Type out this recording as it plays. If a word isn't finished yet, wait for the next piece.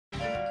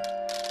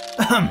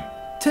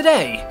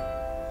Today,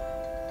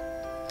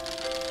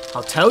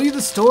 I'll tell you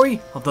the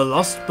story of the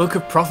Lost Book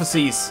of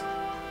Prophecies.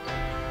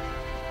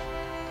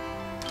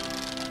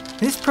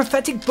 This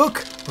prophetic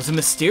book was a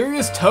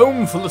mysterious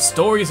tome full of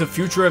stories of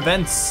future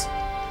events.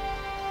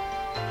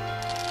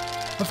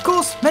 Of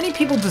course, many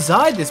people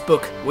desired this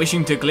book,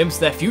 wishing to glimpse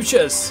their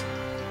futures.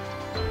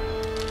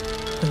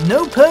 But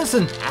no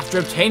person, after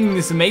obtaining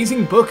this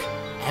amazing book,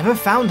 ever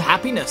found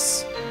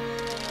happiness.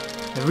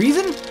 The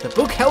reason? The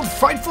book held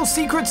frightful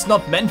secrets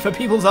not meant for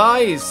people's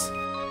eyes.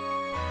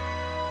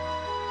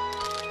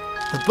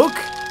 The book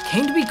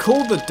came to be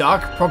called the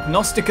Dark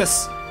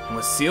Prognosticus and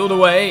was sealed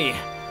away.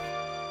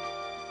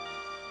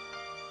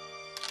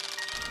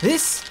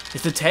 This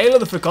is the tale of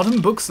the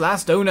forgotten book's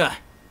last owner.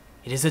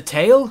 It is a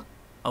tale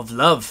of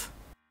love.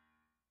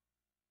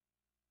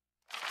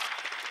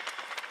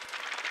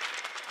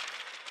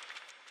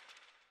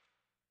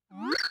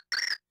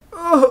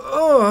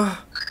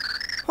 Oh,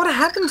 what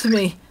happened to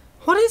me?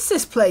 What is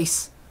this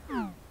place?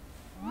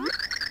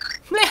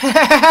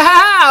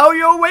 Oh,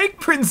 you're awake,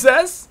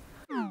 princess!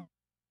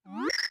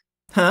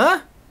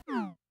 Huh?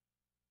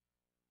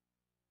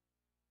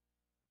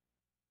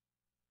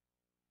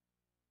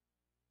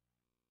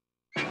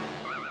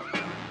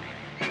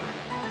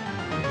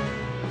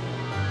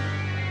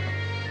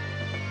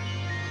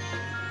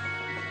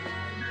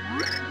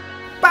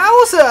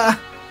 Bowser!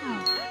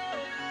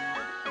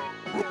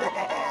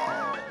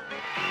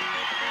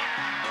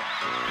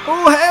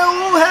 All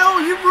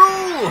hail, you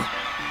rule!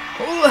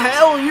 All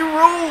hail, you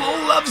rule!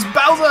 All loves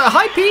Bowser!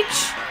 Hi,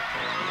 Peach!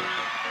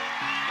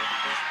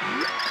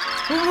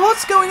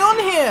 What's going on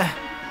here?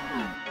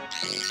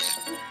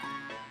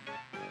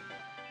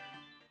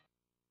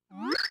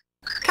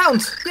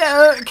 Count!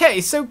 Yeah,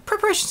 okay, so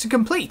preparations are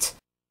complete.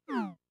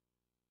 Then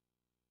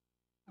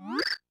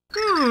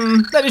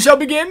it shall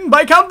begin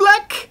by Count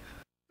Bleck!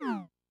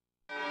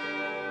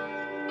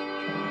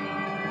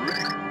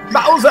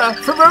 Bowser,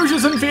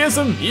 ferocious and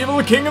fearsome,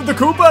 evil king of the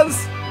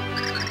Koopas!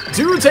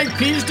 Do you take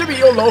Peach to be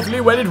your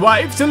lawfully wedded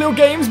wife till your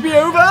games be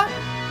over?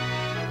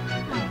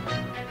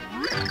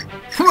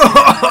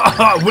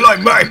 Will I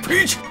marry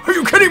Peach? Are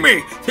you kidding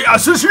me? The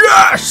answer is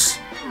yes!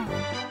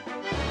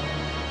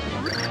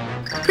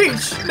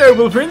 Peach,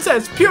 noble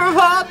princess, pure of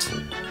heart!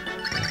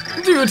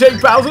 Do you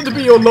take Bowser to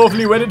be your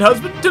lawfully wedded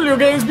husband till your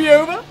games be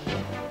over?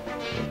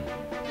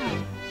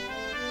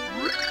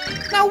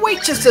 Now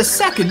wait just a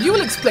second, you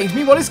will explain to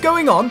me what is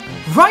going on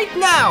right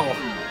now!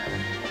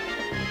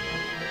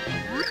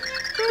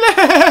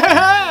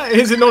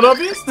 Is it not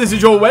obvious? This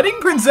is your wedding,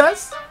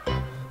 princess!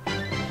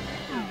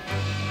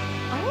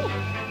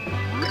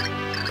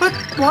 But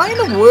why in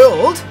the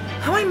world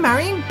am I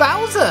marrying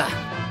Bowser?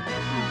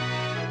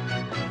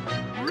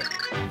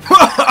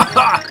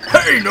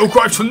 Hey, no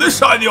gripes from this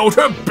side of the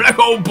altar, Bleck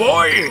old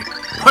boy!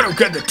 I don't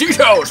get the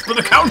details, but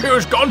the Count here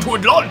has gone to a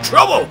lot of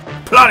trouble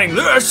planning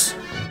this!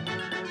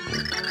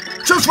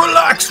 Just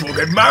relax, we'll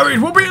get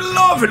married, we'll be in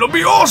love, it'll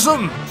be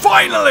awesome!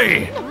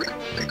 Finally!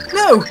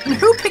 No,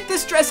 who picked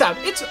this dress out?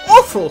 It's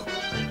awful!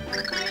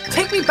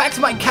 Take me back to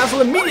my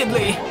castle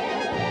immediately!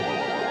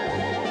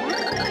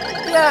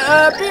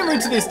 Yeah, being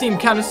rude to the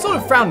esteemed Count is sort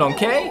of frowned on,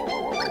 Kay?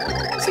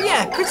 So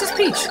yeah, Princess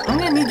Peach, I'm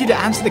gonna need you to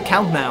answer the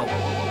Count now.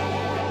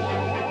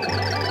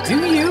 Do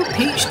you,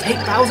 Peach,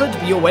 take Bowser to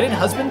be your wedded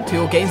husband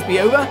till your games be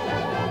over?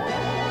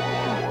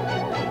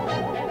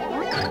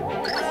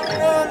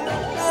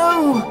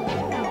 No!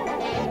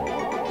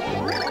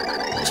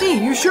 Gee,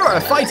 you sure are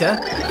a fighter.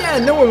 Yeah,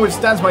 no one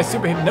withstands my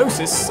super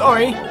hypnosis,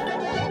 sorry.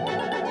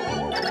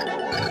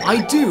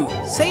 I do.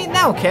 Say it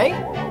now, Kay.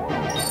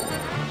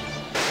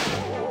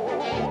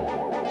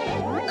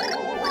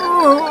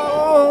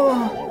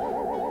 Oh,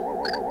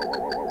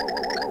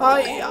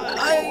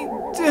 I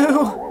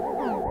do.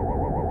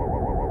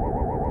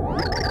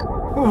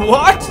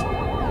 What?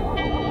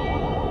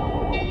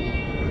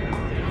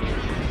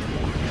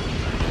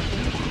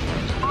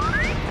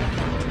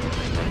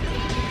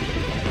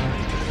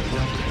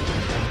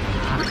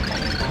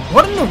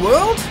 What in the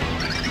world?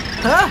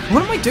 Huh?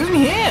 What am I doing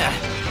here?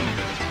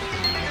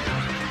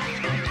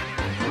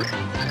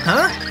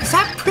 Huh? Is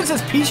that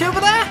Princess Peach over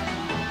there?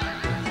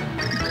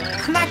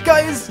 And that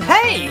guy is...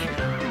 Hey!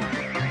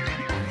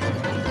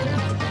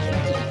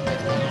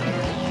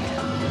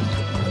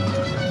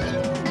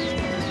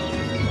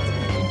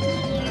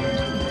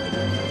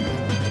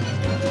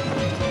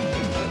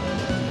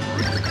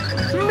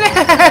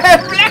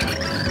 Bleck!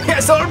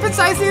 Yes, all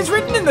precisely is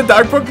written in the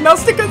Dark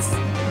Prognosticus.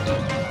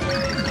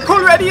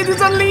 Already it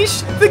is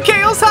unleashed! The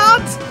Chaos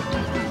Heart!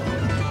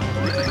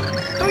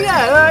 Oh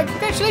yeah,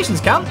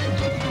 congratulations, Count.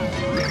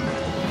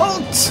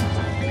 Halt!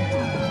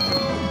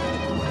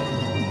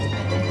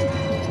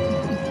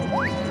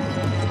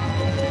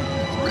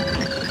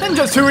 And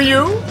just who are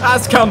you?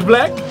 asked Count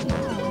Bleck.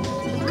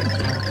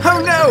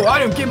 Oh no, I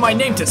don't give my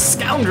name to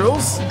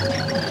scoundrels.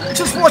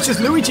 Just watch as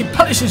Luigi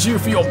punishes you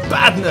for your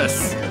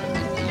badness.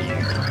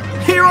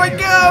 Here I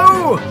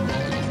go!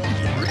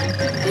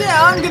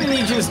 Yeah, I'm gonna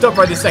need you to stop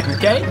right this second,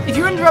 okay? If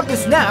you interrupt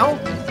this now...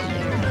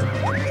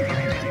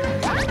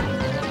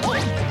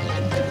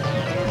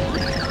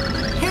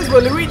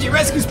 where Luigi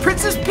rescues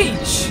Princess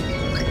Peach.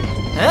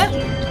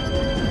 Huh?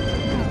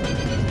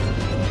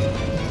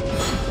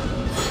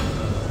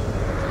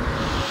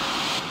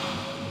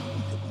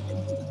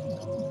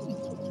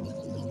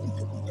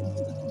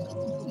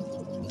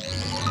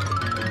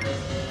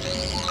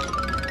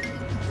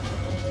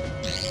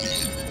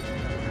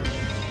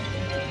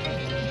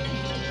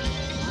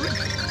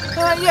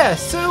 Yeah,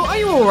 so are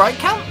you alright,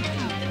 Count?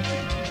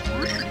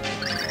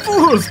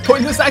 Fools!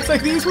 Pointless acts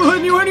like these will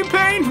earn you any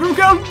pain from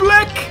Count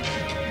Bleck!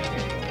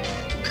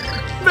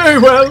 Very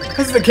well,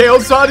 as the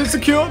Chaos Sard is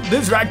secured,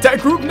 this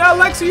ragtag group now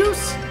lacks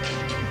use.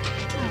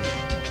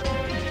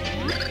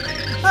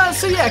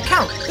 So yeah,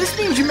 Count, this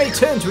means you may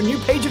turn to a new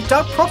page of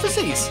dark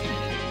prophecies.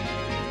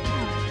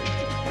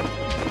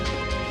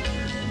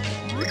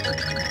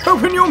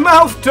 Open your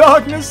mouth,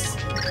 darkness!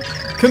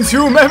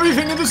 Consume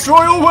everything and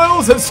destroy all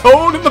worlds as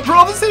told in the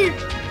prophecy!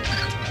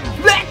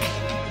 Bleck!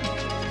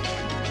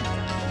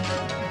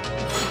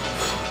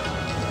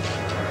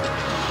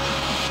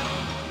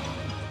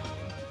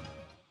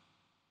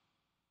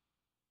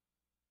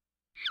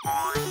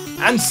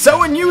 And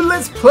so a new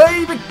Let's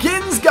Play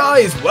begins,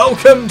 guys!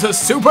 Welcome to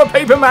Super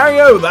Paper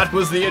Mario! That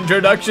was the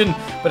introduction.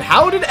 But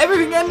how did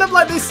everything end up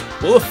like this?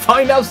 We'll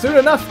find out soon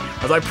enough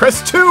as I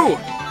press 2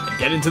 and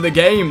get into the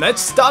game.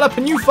 Let's start up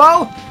a new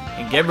file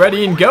and get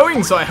ready and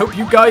going. So I hope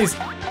you guys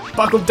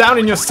buckled down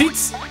in your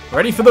seats,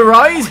 ready for the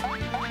ride?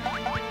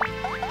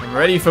 And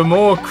ready for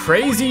more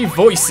crazy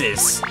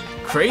voices.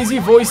 Crazy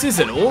voices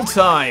at all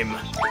time.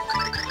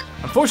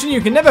 Unfortunately,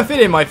 you can never fit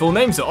in my full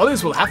name, so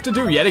others will have to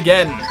do yet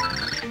again.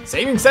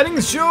 Saving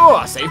settings?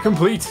 Sure. Save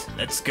complete.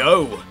 Let's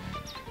go.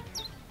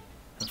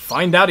 And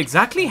find out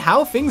exactly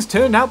how things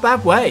turned out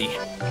that way.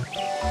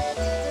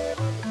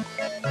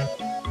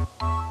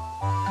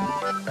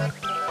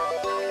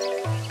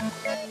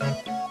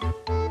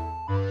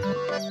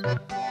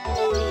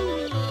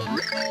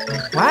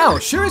 Wow,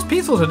 sure is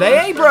peaceful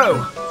today, eh,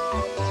 bro?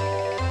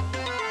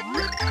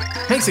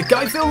 Makes a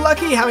guy feel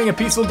lucky having a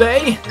peaceful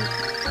day.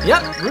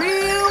 Yep,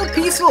 real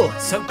peaceful.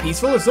 So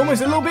peaceful it's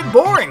almost a little bit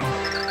boring.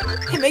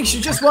 It makes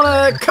you just want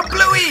to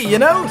kablooey, you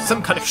know?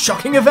 Some kind of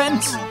shocking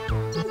event.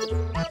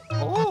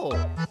 Oh.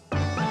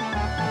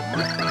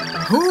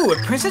 Ooh,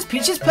 at Princess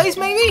Peach's place,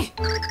 maybe?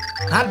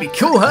 That'd be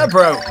cool, huh,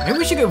 bro? Maybe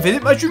we should go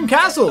visit Mushroom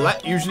Castle.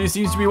 That usually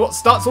seems to be what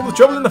starts all the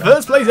trouble in the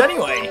first place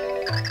anyway.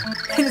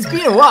 And it's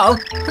been a while.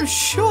 I'm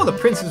sure the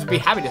princess would be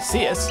happy to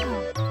see us.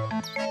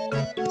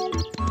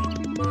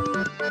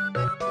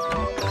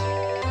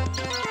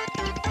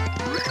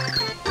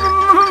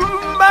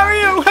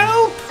 Mario,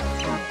 help!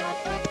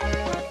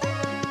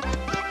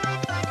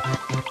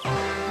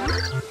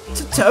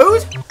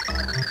 Toad?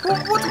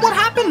 What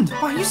happened?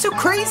 Why are you so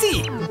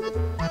crazy?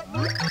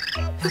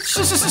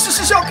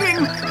 It's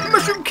shocking!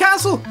 Mushroom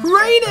Castle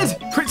raided!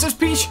 Princess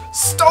Peach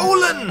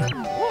stolen!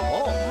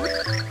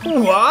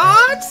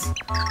 What?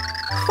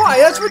 Why,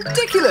 that's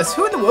ridiculous!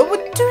 Who in the world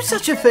would do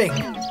such a thing?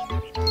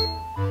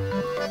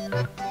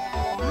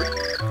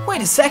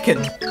 Wait a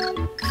second.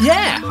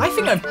 Yeah, I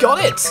think I've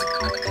got it!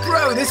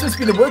 Bro, this must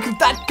be the work of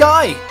that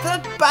guy!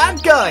 That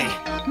bad guy!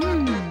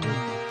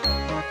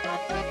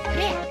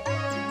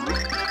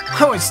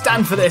 I won't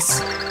stand for this.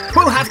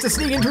 We'll have to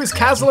sneak into his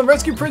castle and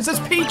rescue Princess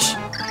Peach.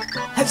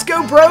 Let's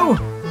go, bro.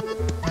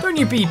 Don't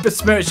you be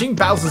besmirching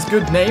Bowser's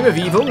good name of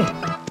evil.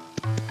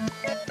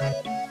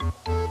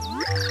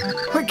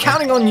 We're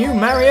counting on you,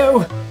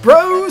 Mario.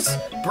 Bros.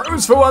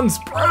 Bros for once.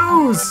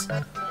 Bros.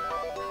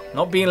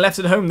 Not being left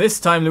at home this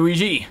time,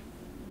 Luigi.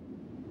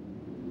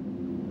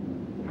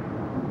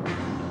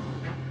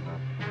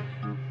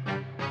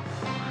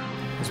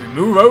 As we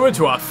move over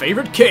to our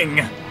favorite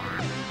king.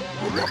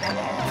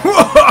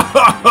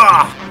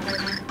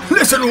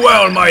 Listen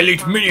well, my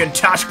elite minion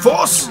task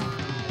force.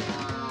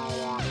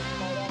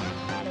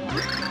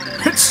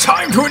 It's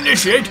time to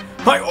initiate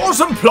my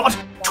awesome plot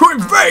to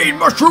invade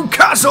Mushroom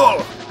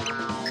Castle.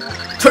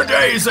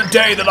 Today is the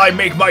day that I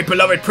make my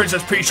beloved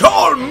Princess Peach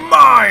all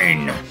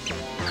mine.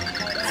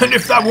 And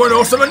if that weren't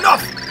awesome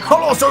enough,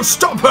 I'll also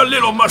stop her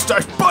little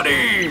mustache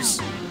buddies.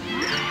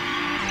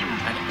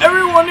 And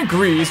everyone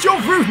agrees,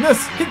 your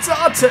rudeness, it's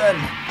our turn.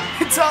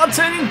 It's our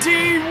turn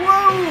indeed,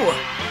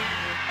 whoa!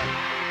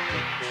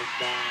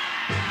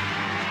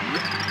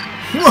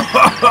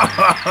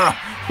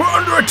 We're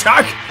under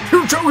attack!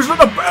 You jokers are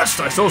the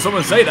best! I saw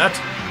someone say that.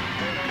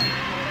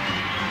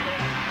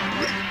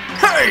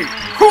 Hey!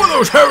 Who are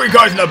those hairy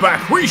guys in the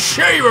back? We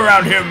shave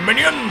around here,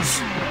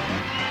 minions!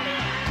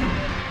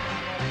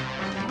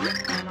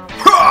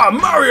 Ha!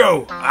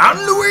 Mario! And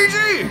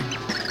Luigi!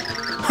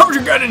 How'd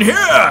you get in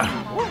here?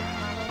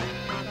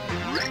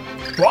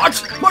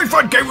 What? My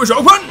front gate was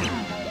open?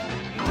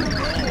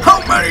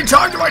 How many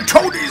times have I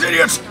told these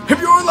idiots, if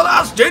you're the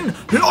last in,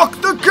 lock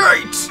the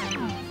gate?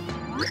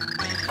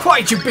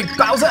 Quiet, you big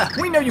Bowser!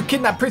 We know you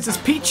kidnapped Princess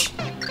Peach!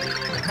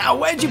 Now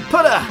where'd you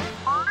put her?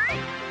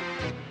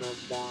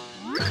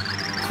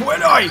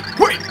 Where'd I?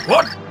 Wait,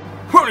 what?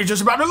 We're only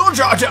just about to launch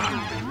our attack!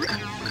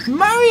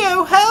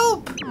 Mario,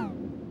 help!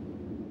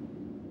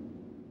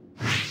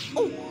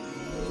 Oh.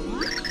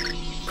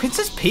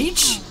 Princess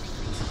Peach?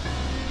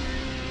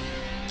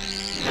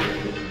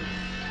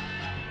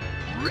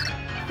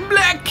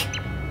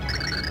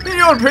 Bleck!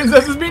 Your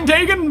princess has been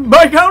taken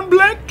by Count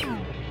Bleck!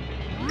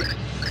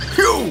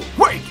 You!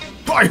 Wait!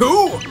 By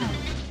who?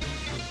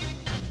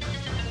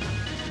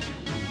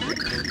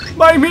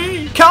 By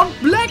me, Count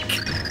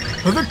Bleck!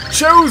 The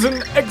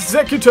chosen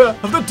executor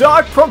of the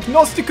Dark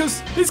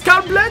Prognosticus is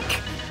Count Bleck!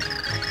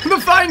 The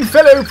fine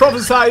fellow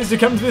prophesied to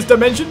come to this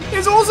dimension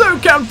is also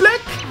Count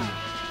Bleck!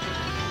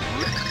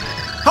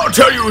 I'll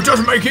tell you, it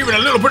doesn't make even a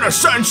little bit of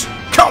sense!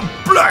 Count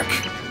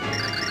Bleck!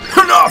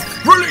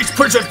 Enough! Release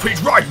Princess Peach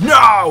right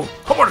now!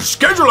 I want a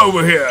schedule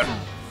over here!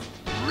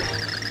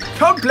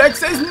 Count Bleck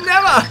says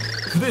never!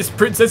 This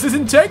princess is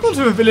integral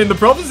to fulfilling the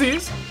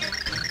prophecies.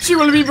 She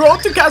will be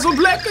brought to Castle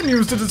Bleck and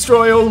used to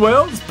destroy all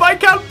worlds by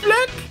Count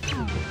Bleck.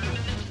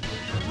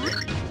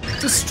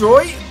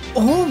 Destroy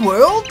all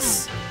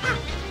worlds?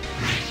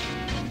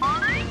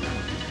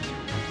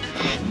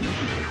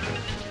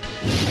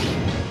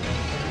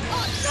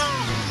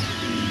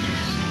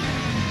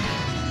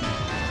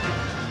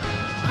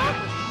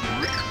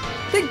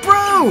 Big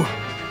bro!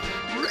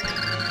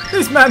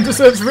 This man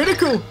deserves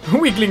ridicule.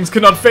 Weaklings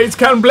cannot face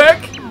Count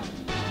Bleck.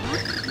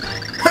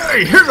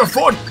 Hey, here's a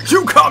thought!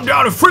 You calm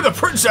down and free the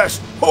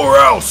princess, or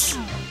else!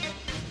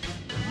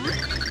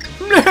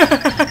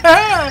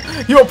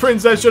 Your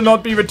princess shall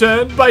not be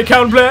returned by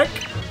Count Bleck.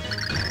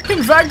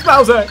 In fact,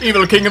 Bowser,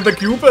 evil king of the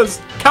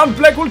Koopas, Count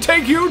Bleck will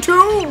take you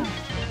too.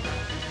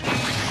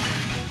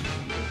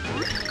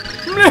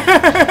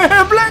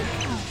 Bleck!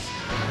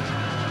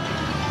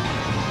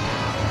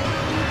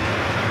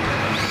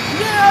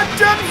 Yeah,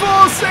 done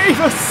for! Save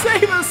us!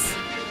 Save us!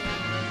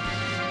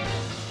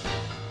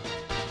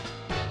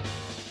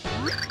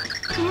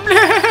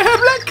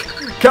 Bleck!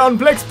 Count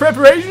Bleck's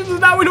preparations are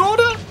now in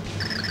order.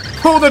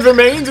 All that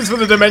remains is for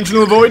the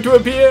dimensional void to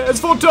appear as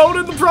foretold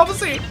in the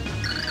prophecy.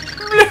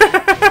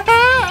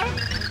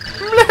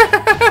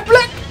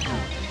 Bleck!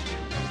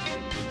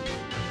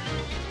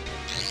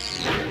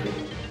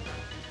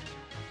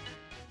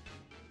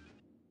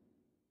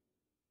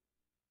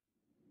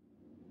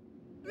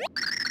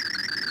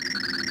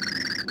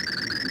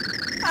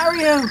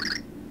 Mario!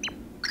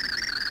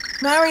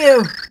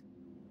 Mario!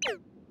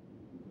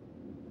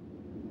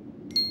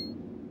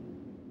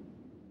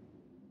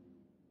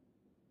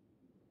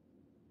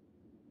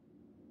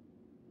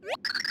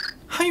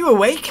 Are you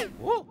awake?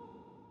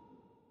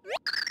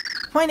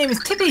 My name is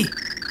Tippi.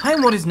 I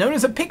am what is known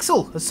as a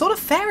pixel, a sort of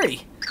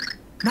fairy.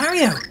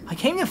 Mario, I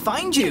came to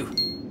find you.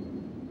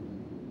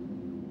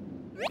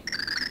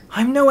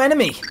 I'm no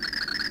enemy.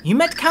 You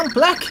met Count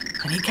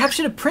Bleck, and he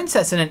captured a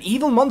princess and an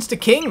evil monster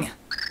king.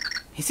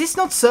 Is this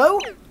not so?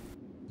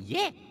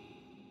 Yeah.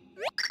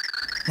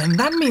 Then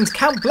that means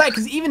Count Bleck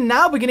is even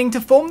now beginning to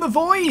form the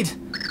void.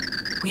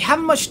 We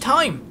haven't much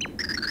time.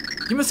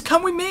 You must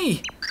come with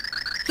me.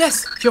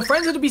 Yes, if your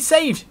friends are to be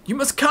saved, you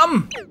must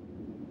come.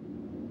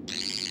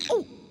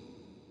 Oh.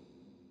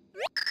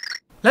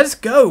 Let us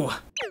go.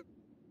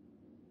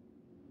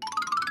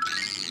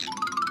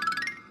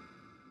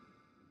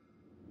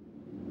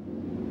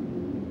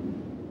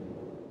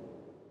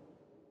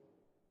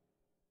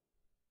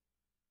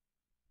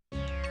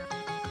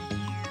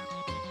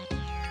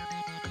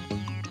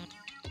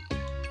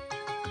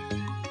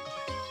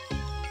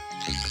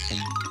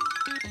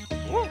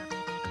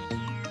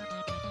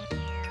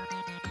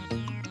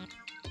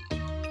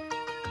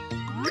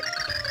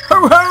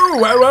 Ho ho!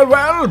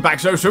 Well, back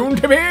so soon,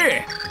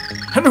 Tippi!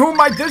 And who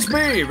might this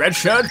be? Red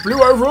shirt,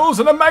 blue overalls,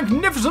 and a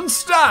magnificent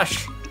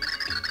stash!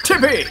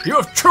 Tippi, you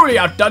have truly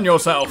outdone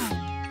yourself!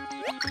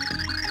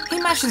 He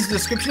matches the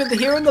description of the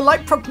hero in the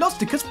Light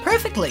Prognosticus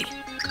perfectly.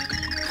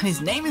 And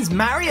his name is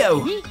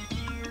Mario.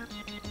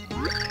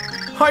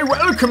 I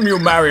welcome you,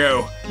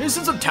 Mario! This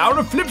is the town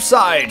of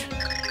Flipside!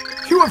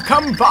 You have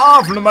come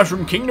far from the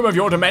Mushroom Kingdom of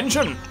your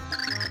dimension!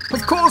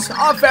 Of course,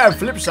 our fair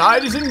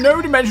Flipside is in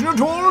no dimension at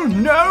all,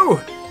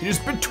 no! It is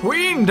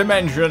between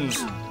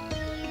dimensions!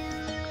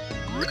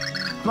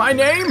 My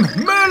name,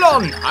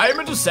 Merlon! I am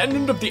a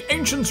descendant of the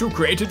ancients who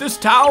created this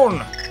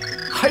town!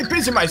 I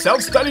busy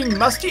myself studying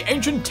musty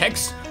ancient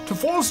texts to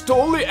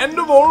forestall the end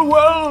of all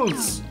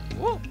worlds!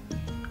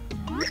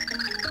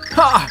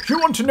 Ha! You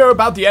want to know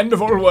about the end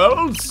of all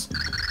worlds?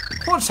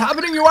 What's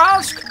happening, you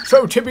ask?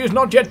 So Tippi has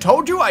not yet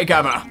told you, I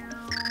gather.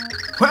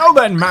 Well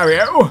then,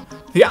 Mario,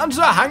 the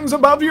answer hangs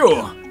above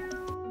you.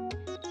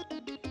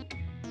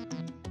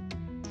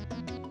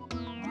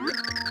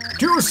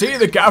 Do you see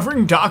the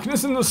gathering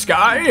darkness in the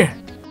sky?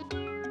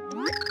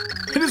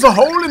 It is a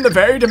hole in the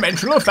very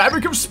dimensional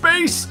fabric of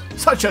space.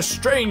 Such a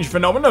strange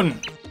phenomenon.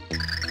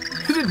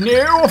 Is it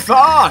near or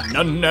far?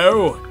 None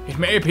know. It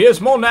may appear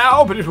small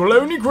now, but it will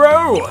only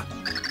grow.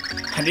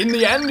 And in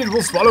the end, it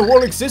will swallow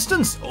all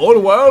existence, all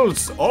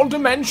worlds, all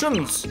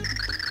dimensions.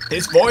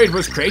 This void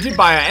was created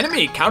by our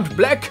enemy, Count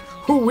Bleck,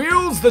 who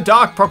wields the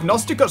Dark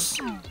Prognosticus.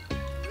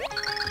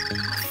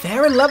 A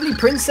fair and lovely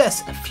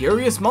princess, a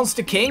furious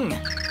monster king.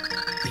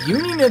 The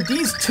union of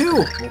these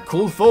two will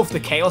call forth the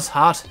Chaos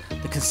Heart,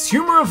 the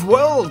consumer of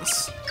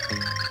worlds.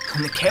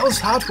 And the Chaos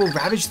Heart will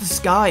ravage the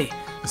sky,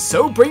 and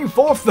so bring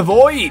forth the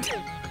void.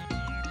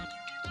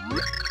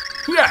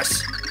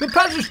 Yes, The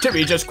passage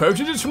Tippi just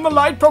quoted is from the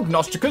light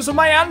prognosticus of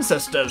my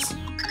ancestors.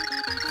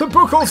 The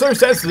book also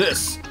says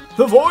this: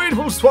 the void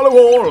will swallow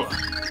all.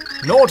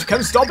 Naught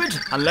can stop it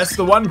unless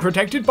the one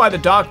protected by the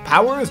dark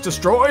power is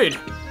destroyed.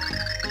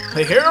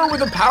 The hero with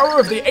the power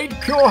of the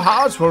 8 pure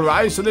hearts will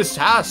rise to this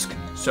task.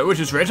 So it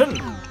is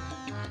written.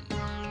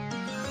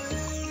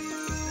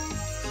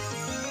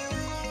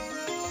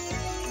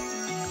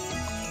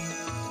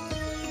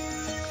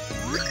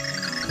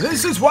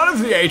 This is one of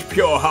the 8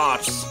 pure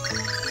hearts.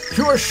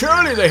 You are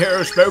surely the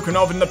hero spoken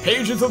of in the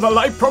pages of the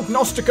Light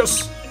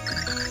Prognosticus.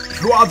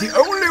 You are the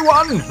only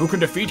one who can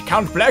defeat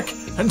Count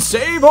Bleck and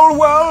save all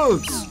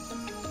worlds.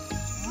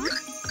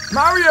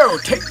 Mario,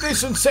 take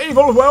this and save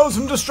all worlds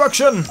from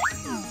destruction.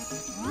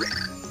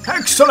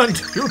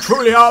 Excellent! You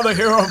truly are the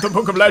hero of the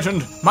Book of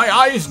Legend. My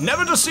eyes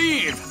never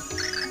deceive.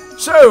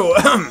 So,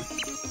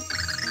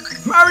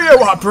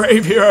 Mario, our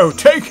brave hero,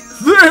 take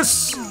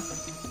this!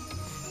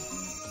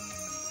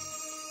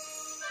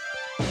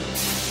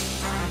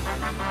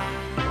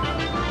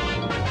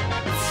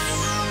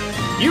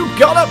 You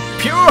got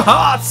a pure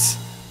heart!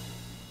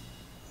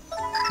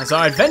 As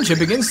our adventure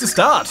begins to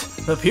start,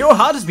 the pure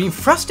heart has been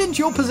thrust into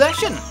your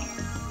possession.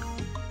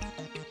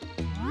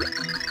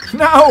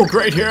 Now,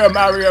 great hero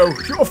Mario,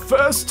 your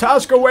first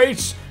task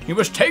awaits. You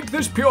must take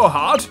this pure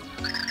heart.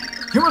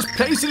 You must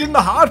place it in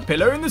the heart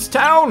pillar in this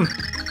town.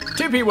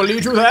 Tippi will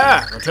lead you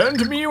there. Return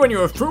to me when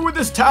you are through with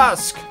this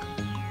task.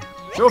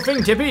 Sure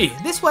thing, Tippi.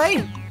 This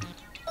way.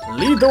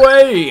 Lead the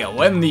way.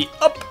 When the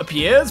up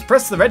appears,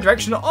 press the red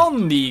direction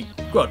on the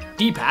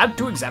D-pad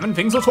to examine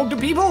things or talk to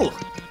people.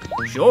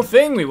 Sure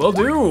thing, we will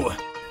do.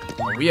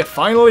 We are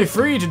finally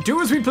free to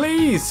do as we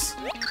please.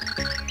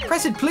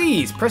 Press it,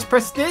 please.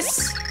 Press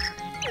this.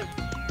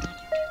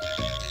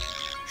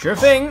 Sure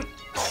thing.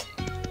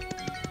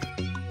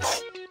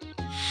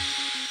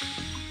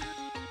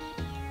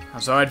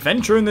 As our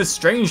adventure in this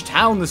strange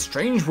town, the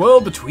strange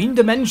world between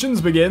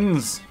dimensions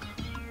begins.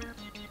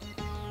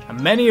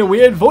 And many a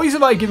weird voice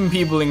have I given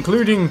people,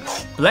 including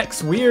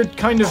Bleck's weird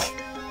kind of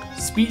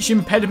speech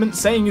impediment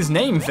saying his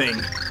name thing.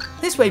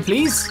 This way,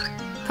 please.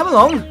 Come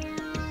along.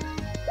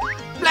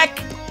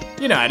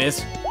 Bleck! You know how it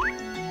is.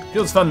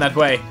 Feels fun that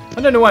way.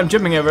 I don't know why I'm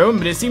jumping over him,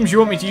 but it seems you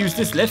want me to use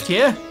this lift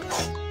here.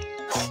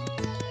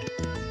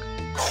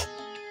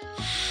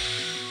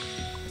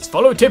 Let's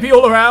follow Tippi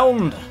all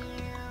around.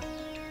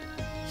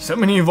 So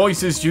many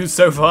voices used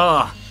so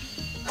far.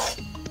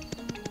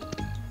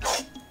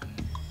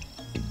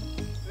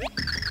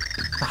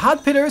 The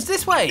hard pillar is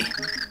this way.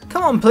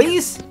 Come on,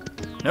 please.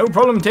 No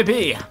problem,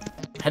 Tippi.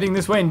 Heading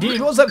this way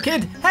indeed. What's up,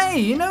 kid? Hey,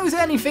 you know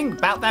anything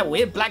about that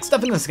weird black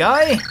stuff in the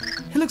sky?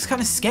 It looks kind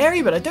of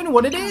scary, but I don't know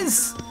what it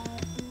is.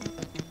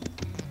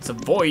 It's a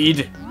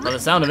void, by the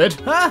sound of it.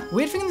 Huh?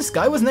 Weird thing in the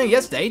sky wasn't there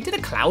yesterday. Did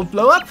a cloud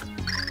blow up?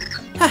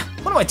 Huh,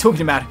 what am I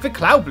talking about? If a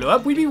cloud blew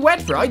up, we'd be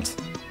wet, right?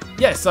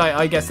 Yes,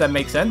 I guess that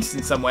makes sense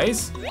in some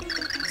ways.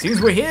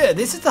 Seems we're here.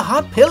 This is the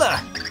heart pillar.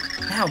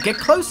 Now get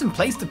close and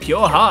place the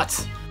pure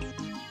heart.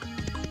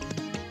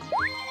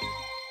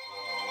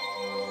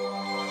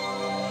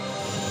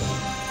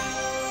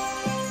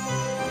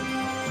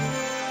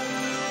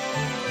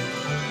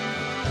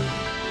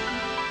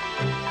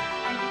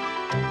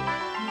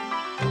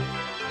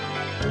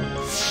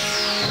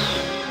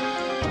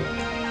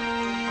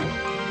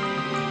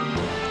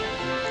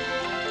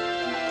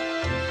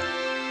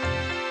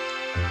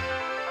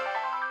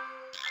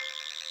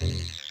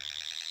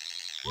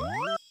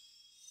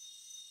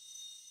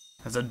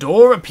 As a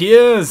door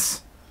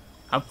appears,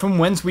 up from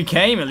whence we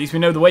came. At least we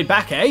know the way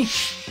back, eh?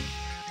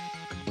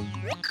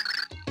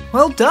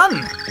 Well done.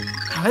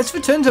 Now let's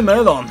return to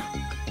Merlon.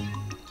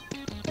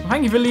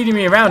 Thank you for leading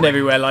me around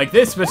everywhere like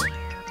this, but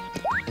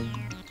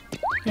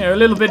you know, a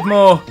little bit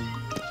more.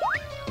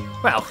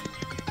 Well,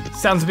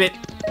 sounds a bit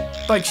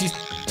like she's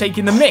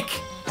taking the mick,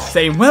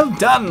 saying well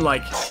done,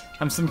 like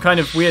I'm some kind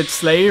of weird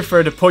slave for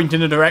her to point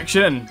in a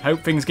direction and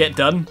hope things get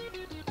done.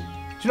 Do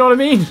you know what I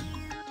mean?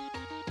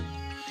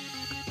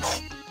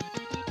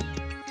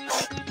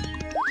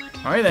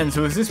 Alright then,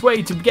 so is this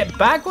way to get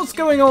back? What's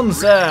going on,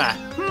 sir?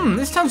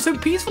 This town's so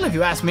peaceful if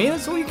you ask me.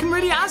 That's all you can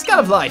really ask out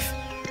of life.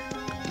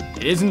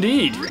 It is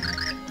indeed.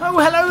 Oh,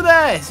 hello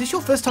there. Is this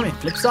your first time in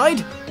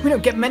Flipside? We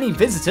don't get many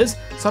visitors,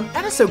 so I'm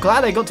ever so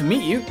glad I got to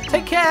meet you.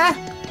 Take care.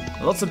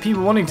 Lots of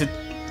people wanting to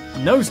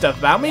know stuff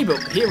about me,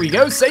 but here we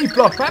go. Save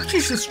block. Perhaps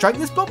you should strike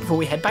this block before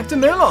we head back to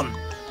Merlon.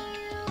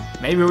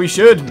 Maybe we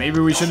should.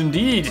 Maybe we should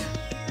indeed.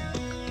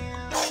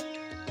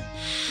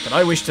 But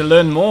I wish to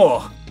learn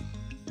more.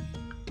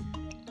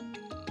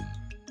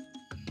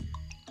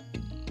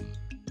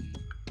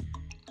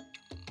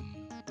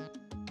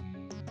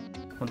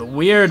 Well, the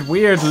weird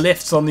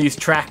lifts on these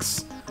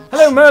tracks.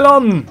 Hello,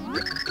 Merlon!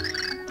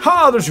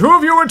 Ha, the two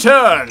of you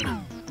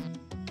return!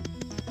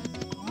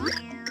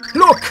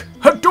 Look!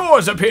 A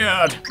door's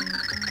appeared!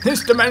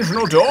 This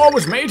dimensional door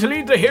was made to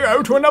lead the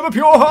hero to another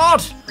pure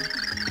heart!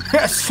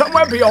 Yes,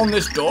 somewhere beyond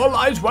this door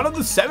lies one of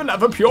the 7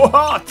 other pure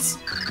hearts!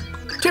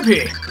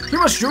 Tippi, you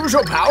must use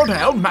your power to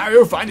help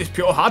Mario find this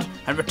pure heart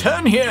and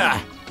return here!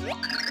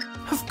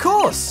 Of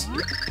course!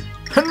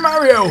 And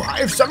Mario, I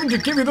have something to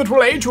give you that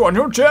will aid you on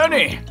your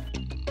journey.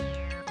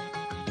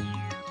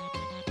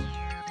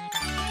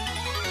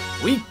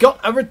 We got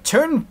a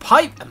return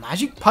pipe, a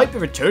magic pipe that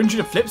returns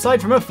you to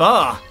Flipside from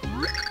afar.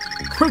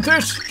 With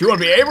this, you will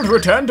be able to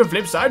return to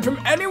Flipside from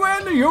anywhere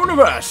in the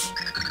universe.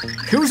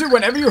 Use it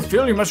whenever you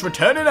feel you must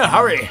return in a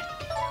hurry.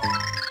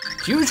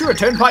 To use your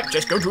return pipe,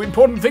 just go to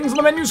important things on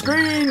the menu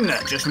screen.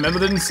 Just remember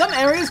that in some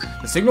areas,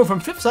 the signal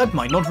from Flipside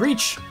might not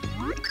reach.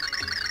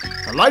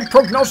 The light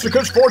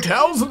prognosticus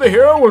foretells that the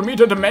hero will meet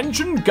a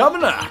dimension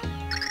governor.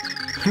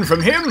 And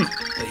from him,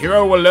 the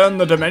hero will learn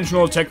the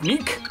dimensional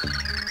technique.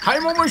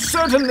 I'm almost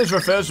certain this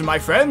refers to my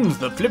friend,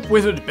 the Flip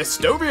Wizard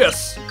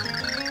Bestovius.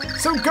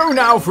 So go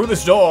now through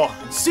this door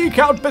and seek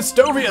out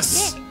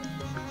Bestovius.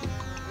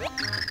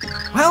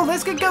 Well,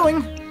 let's get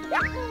going.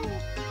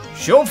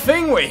 Sure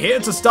thing, we're here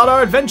to start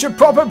our adventure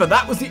proper, but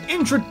that was the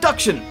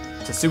introduction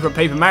to Super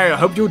Paper Mario. I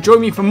hope you'll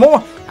join me for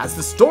more as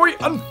the story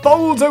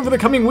unfolds over the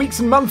coming weeks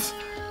and months.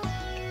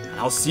 And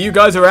I'll see you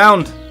guys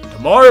around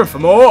tomorrow for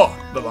more.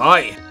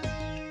 Bye-bye.